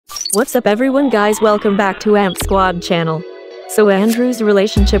What's up everyone guys, welcome back to Amp Squad channel. So Andrew's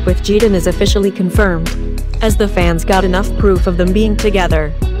relationship with Jaden is officially confirmed, as the fans got enough proof of them being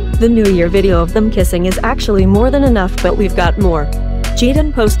together. The New Year video of them kissing is actually more than enough, but we've got more.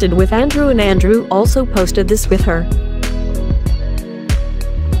 Jaden posted with Andrew and Andrew also posted this with her.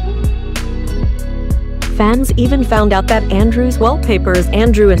 Fans even found out that Andrew's wallpaper is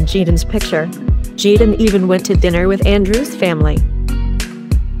Andrew and Jaden's picture. Jaden even went to dinner with Andrew's family.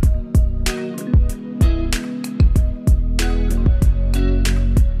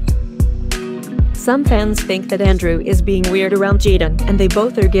 Some fans think that Andrew is being weird around Jaden, and they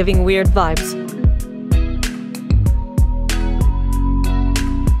both are giving weird vibes.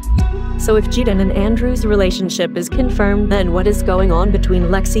 So if Jaden and Andrew's relationship is confirmed, then what is going on between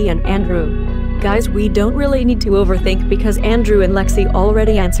Lexi and Andrew? Guys, we don't really need to overthink because Andrew and Lexi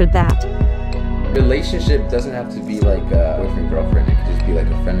already answered that. Relationship doesn't have to be like a boyfriend-girlfriend, it could just be like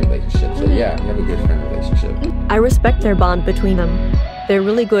a friend relationship. So yeah, we have a good friend relationship. I respect their bond between them. They're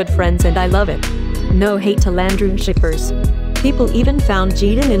really good friends and I love it. No hate to Landru shippers. People even found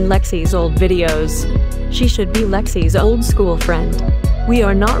Jaden in Lexi's old videos. She should be Lexi's old school friend. We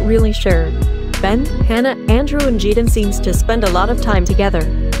are not really sure. Ben, Hannah, Andrew and Jaden seems to spend a lot of time together,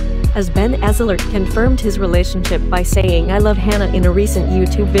 as Ben Azalert confirmed his relationship by saying "I love Hannah" in a recent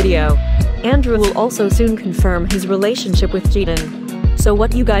YouTube video. Andrew will also soon confirm his relationship with Jaden. So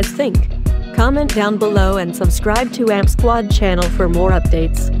what you guys think? Comment down below and subscribe to Amp Squad channel for more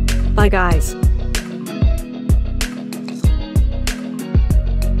updates. Bye guys.